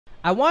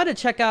I wanted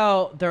to check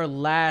out their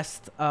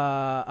last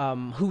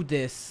Who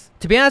Dis.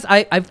 To be honest,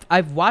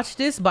 I've watched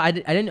this, but I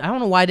don't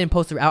know why I didn't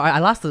post it. I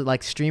lost the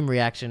like stream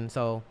reaction.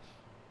 So,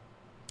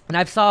 and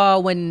I saw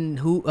when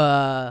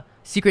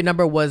Secret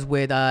Number was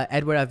with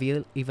Edward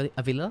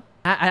Avila.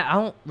 I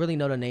don't really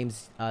know the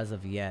names as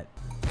of yet.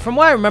 From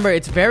what I remember,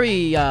 it's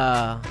very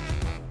in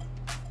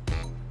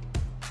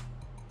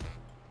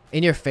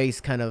your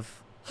face kind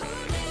of.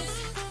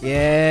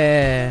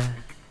 Yeah.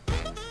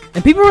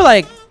 And people were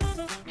like,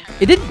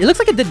 it looks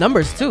like it did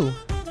numbers too.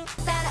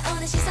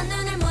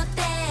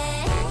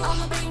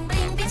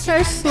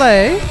 Okay,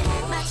 slay.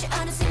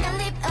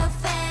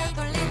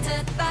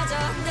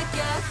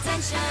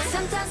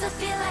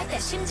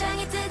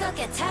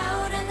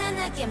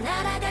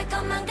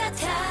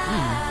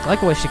 I like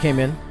the way she came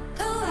in.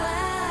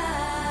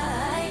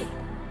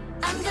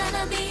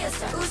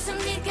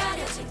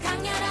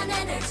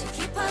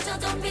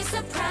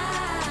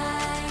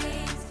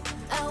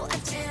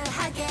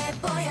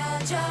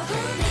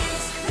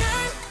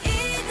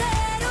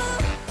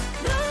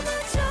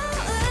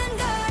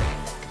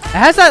 It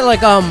has that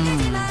like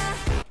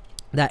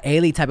that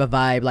Ailey type of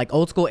vibe, like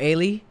old school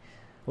Ailey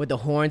with the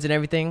horns and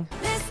everything.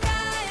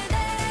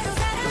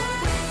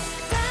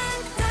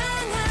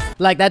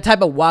 Like that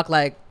type of walk,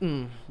 like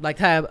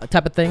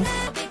type of thing.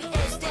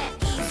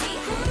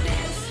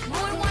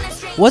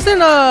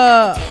 Wasn't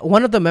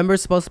one of the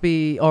members supposed to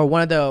be, or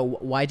one of the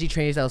YG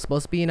trainees that was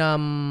supposed to be in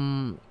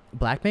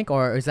Blackpink,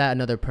 or is that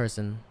another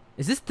person?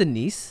 Is this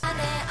Denise?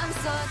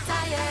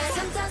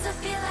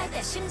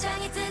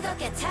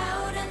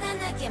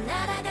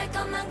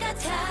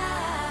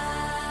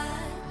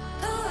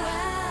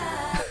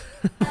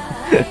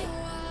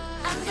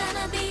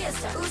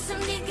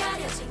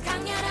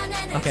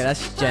 Okay,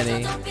 that's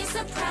Jenny.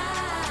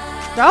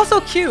 They're also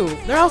cute.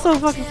 They're also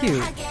fucking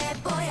cute.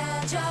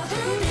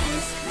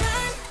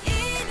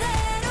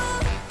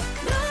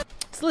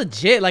 It's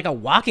legit like a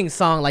walking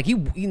song, like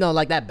you know,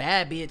 like that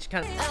bad bitch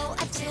kind of.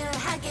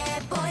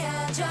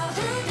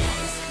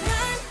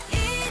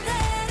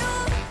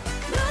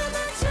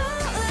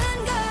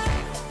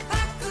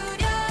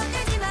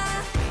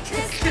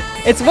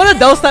 It's one of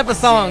those type of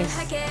songs.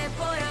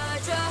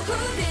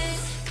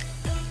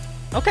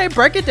 Okay,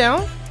 break it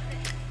down.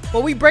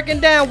 What we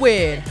breaking down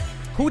with?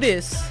 Who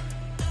this?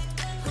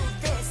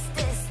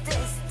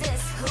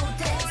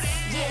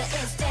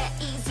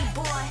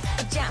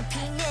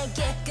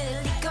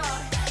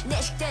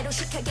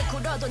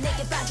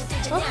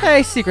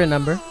 Okay, Secret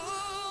Number.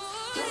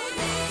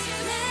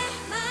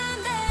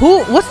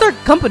 Who? What's their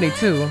company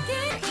too?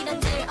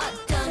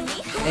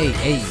 Hey,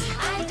 hey.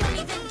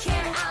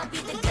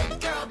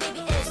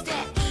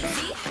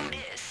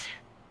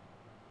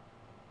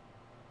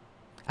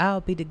 I'll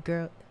be the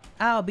girl.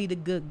 I'll be the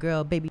good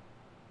girl, baby.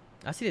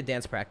 I see the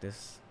dance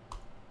practice.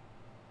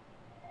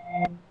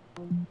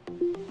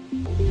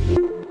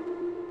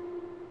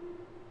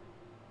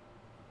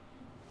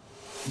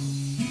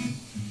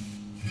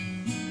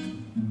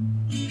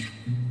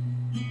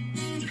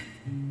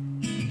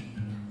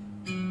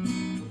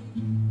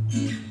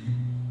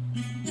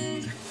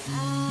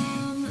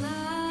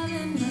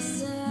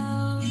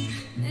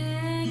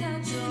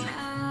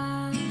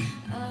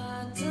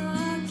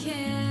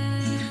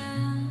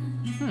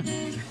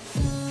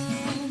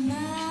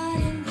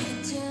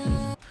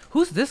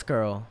 Who's this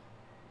girl?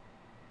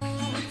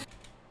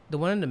 The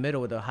one in the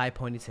middle with the high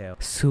ponytail.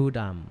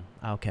 Sudam.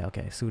 Okay,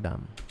 okay,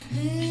 Sudam.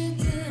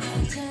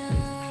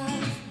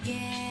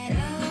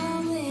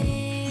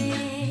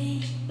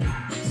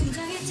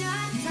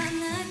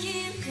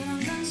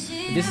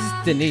 This is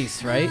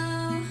Denise, right?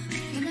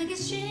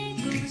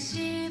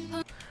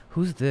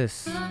 Who's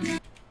this?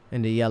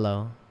 In the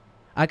yellow.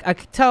 I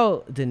could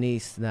tell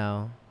Denise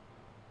now.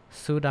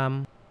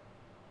 Sudam.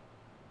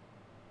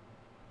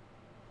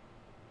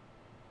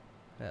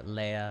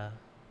 Leia.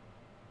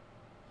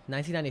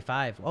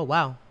 1995. Oh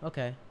wow.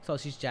 Okay. So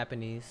she's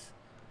Japanese.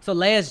 So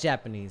Leia's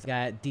Japanese.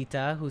 Got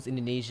Dita, who's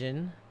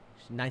Indonesian.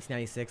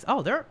 1996.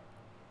 Oh, they're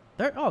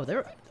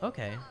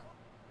okay.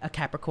 A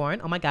Capricorn.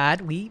 Oh my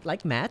God, we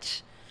like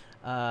match.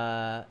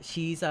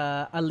 She's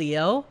a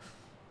Leo.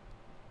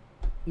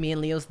 Me and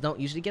Leos don't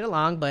usually get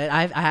along, but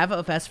I have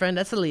a best friend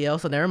that's a Leo,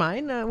 so never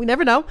mind. We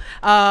never know.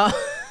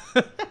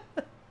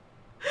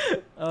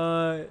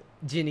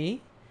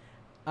 Ginny.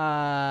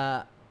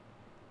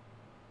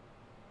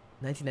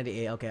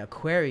 1998. Okay,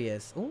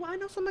 Aquarius. Oh, I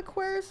know some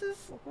Aquariuses.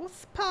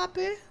 What's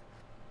poppin'?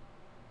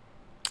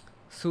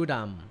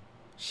 Sudam.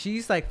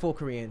 She's like full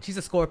Korean. She's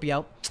a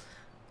Scorpio.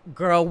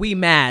 Girl, we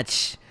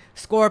match.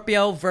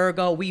 Scorpio,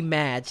 Virgo, we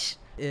match.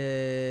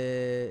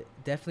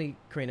 Definitely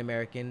Korean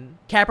American.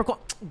 Capricorn.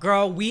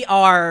 Girl, we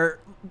are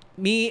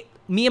me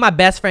and my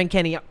best friend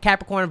Kenny.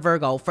 Capricorn,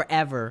 Virgo,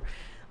 forever.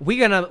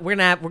 We're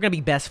gonna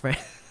be best friends.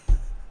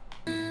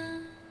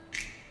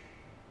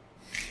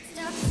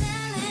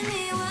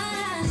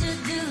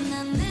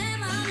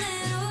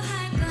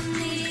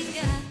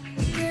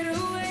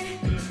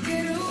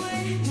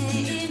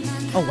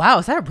 Oh wow,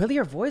 is that really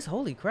her voice?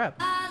 Holy crap.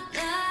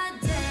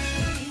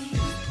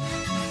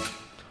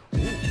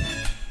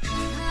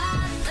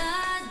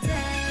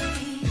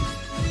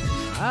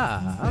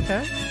 Ah,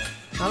 okay.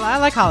 I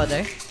like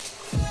Holiday.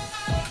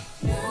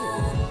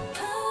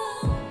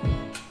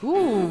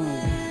 Ooh.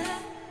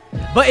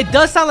 But it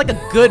does sound like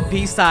a good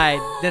B-side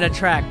than a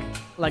track,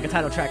 like a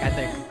title track, I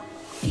think.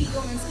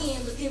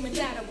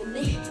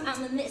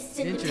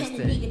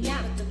 Interesting.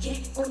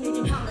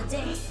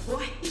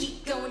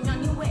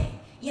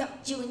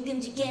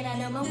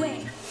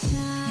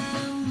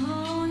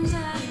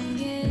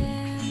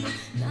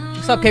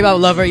 What's up, K-pop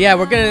lover? Yeah,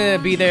 we're gonna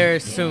be there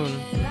soon.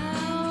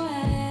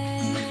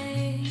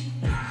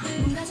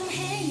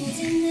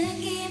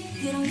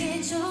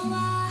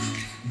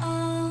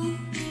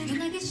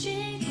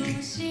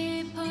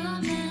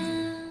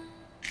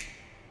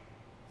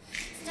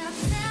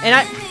 And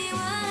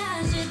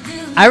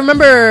I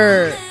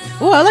remember.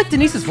 Oh, I like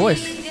Denise's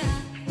voice.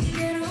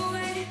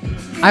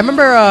 I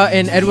remember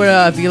in Edward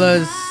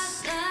Avila's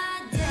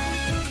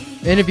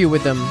interview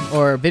with them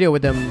or video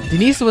with them,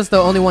 Denise was the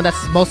only one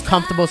that's most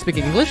comfortable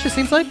speaking English, it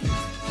seems like.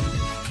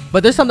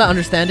 But there's some that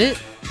understand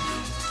it.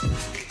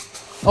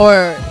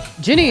 Or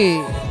Ginny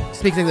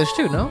speaks English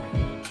too, no?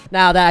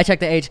 Now that I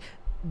checked the age,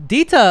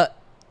 Dita,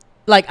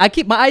 like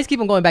my eyes keep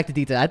on going back to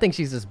Dita. I think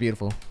she's just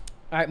beautiful.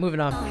 All right, moving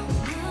on.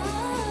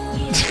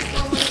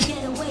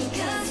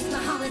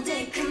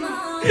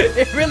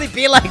 It really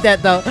be like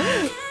that though.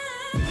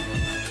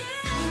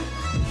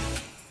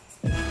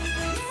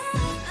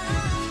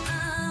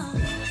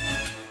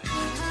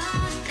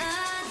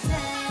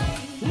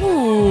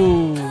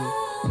 Ooh.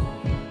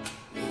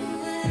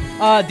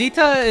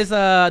 Dita is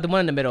the one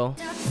in the middle.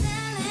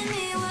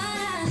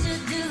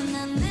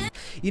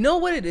 You know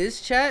what it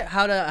is, chat?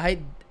 I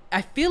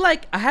feel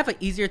like I have an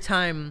easier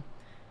time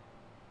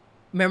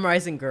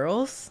memorizing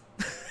girls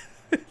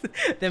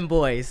than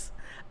boys.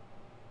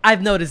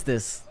 I've noticed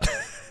this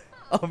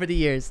over the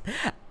years.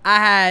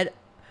 I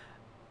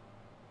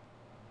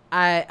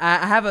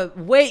have a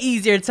way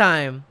easier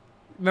time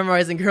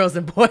memorizing girls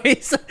than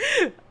boys.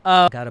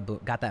 Got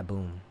that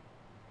boom.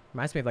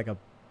 Reminds me of like a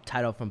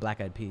title from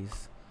Black Eyed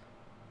Peas.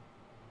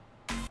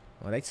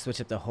 Well, they switched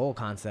up the whole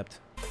concept.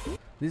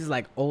 This is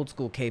like old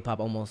school K-pop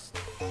almost.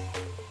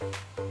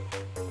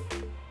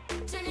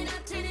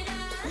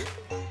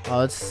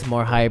 Oh, it's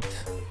more hyped.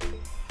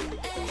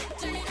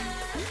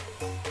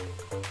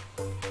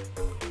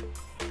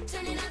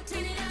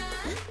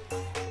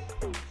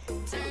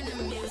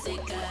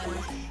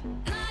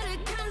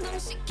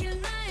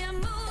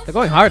 They're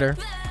going harder.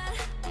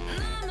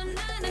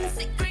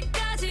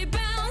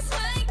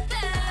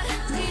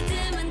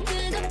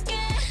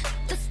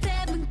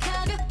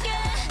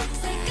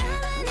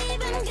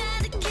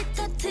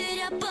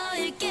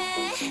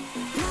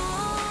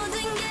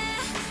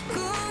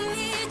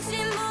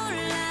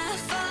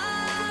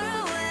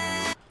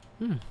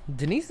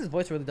 Denise's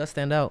voice really does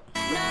stand out.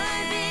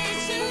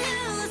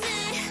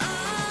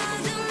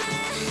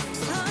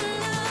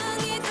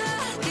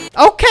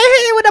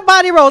 Okay, with the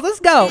body rolls, let's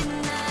go.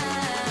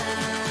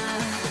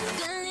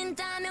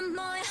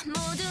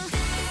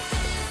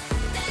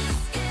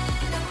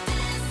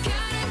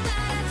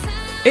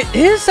 It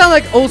is sound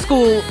like old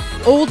school,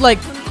 old like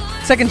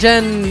second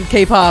gen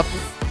K-pop.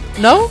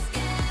 No?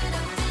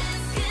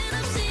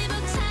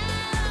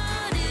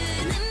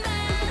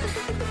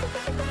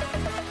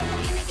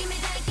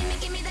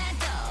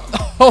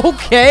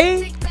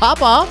 Okay,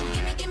 pop off.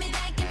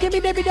 Give me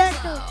baby that.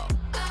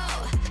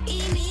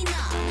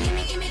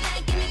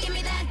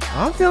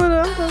 I'm feeling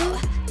it. I'm feeling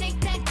it.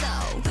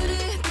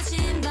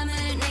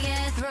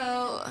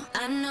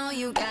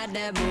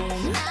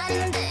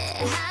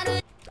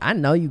 I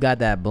know you got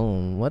that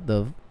boom. What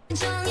the?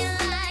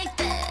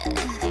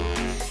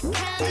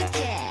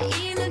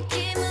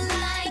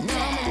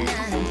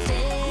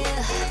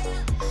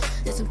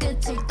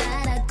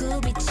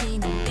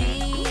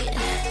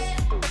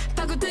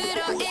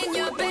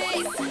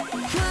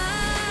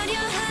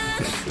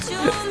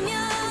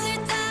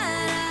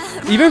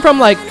 Even from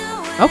like,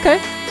 okay,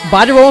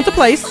 body roll into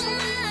place.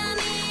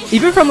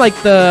 Even from like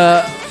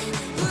the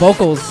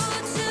vocals.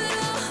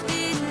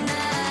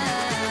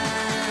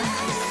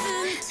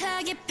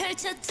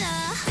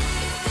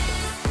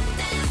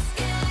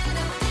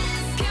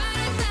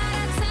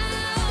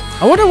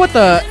 I wonder what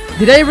the,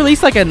 did they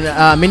release like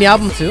a mini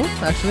album too,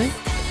 actually?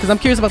 Because I'm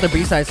curious about the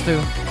B-sides too.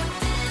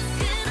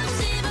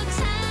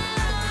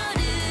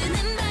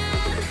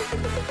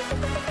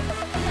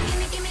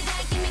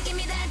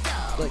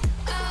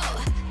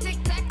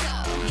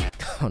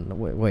 Oh no,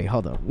 wait,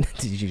 hold on.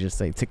 Did you just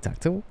say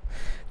tic-tac-toe?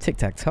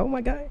 Tic-tac-toe,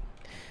 my guy?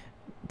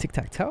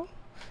 Tic-tac-toe?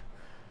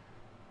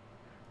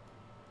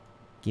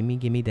 Gimme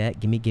that,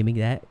 gimme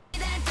that.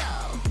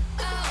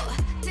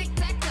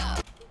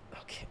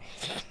 Okay.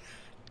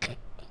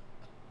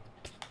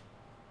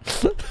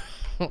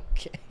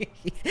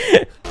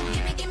 Okay.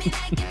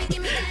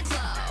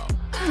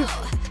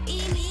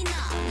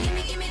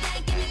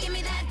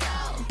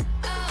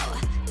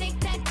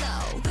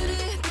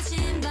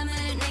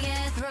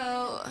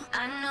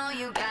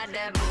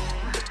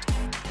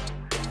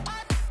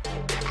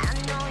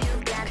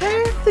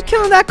 Okay, they're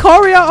killing that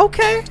choreo.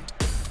 Okay,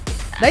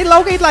 they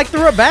low-key like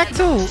threw it back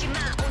too.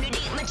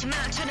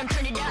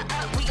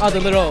 Oh, the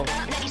little.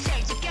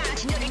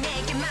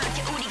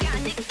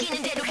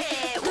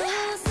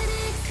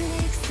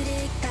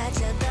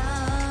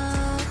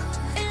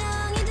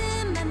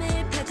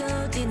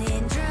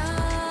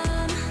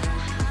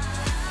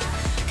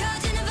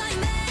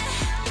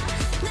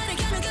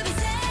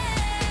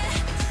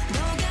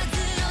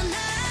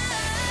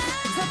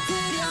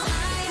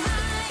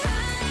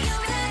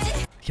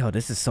 Yo,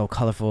 this is so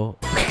colorful.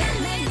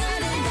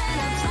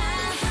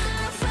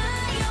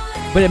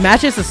 But it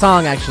matches the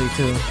song actually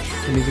too,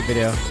 the music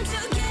video.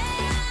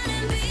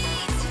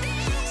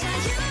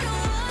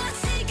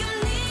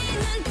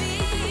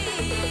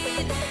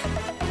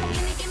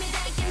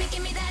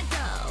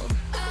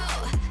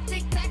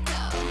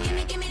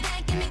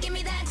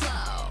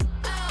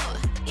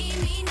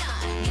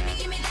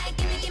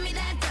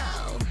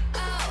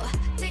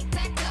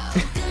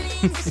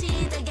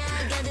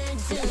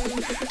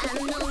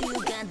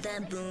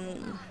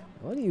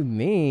 What do you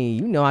mean?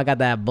 You know I got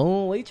that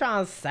boom. What you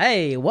trying to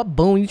say? What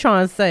boom you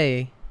trying to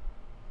say?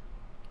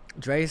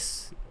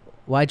 Drace,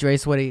 why Dre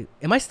sweaty?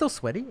 Am I still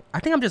sweaty? I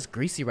think I'm just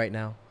greasy right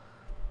now.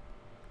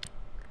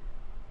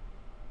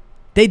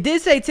 They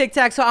did say tic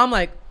tac, so I'm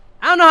like,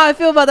 I don't know how I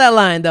feel about that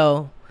line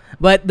though.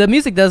 But the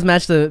music does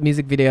match the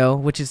music video,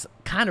 which is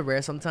kind of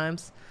rare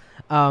sometimes.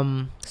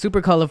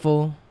 Super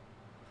colorful.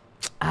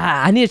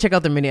 I need to check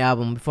out the mini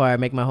album before I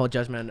make my whole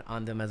judgment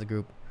on them as a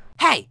group.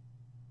 Hey,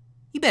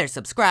 you better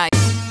subscribe.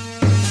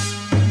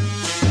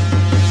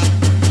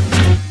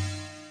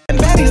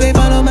 They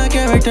follow my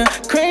character,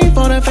 crave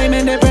for the fame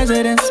and the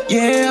presidents.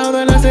 Yeah, all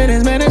the lust it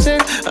is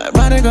medicine.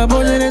 Erotic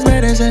poison is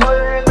medicine.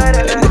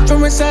 And if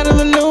from inside of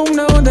the loom,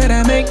 know that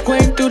I make way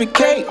through the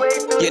cake.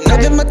 You know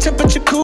that my temperature cool.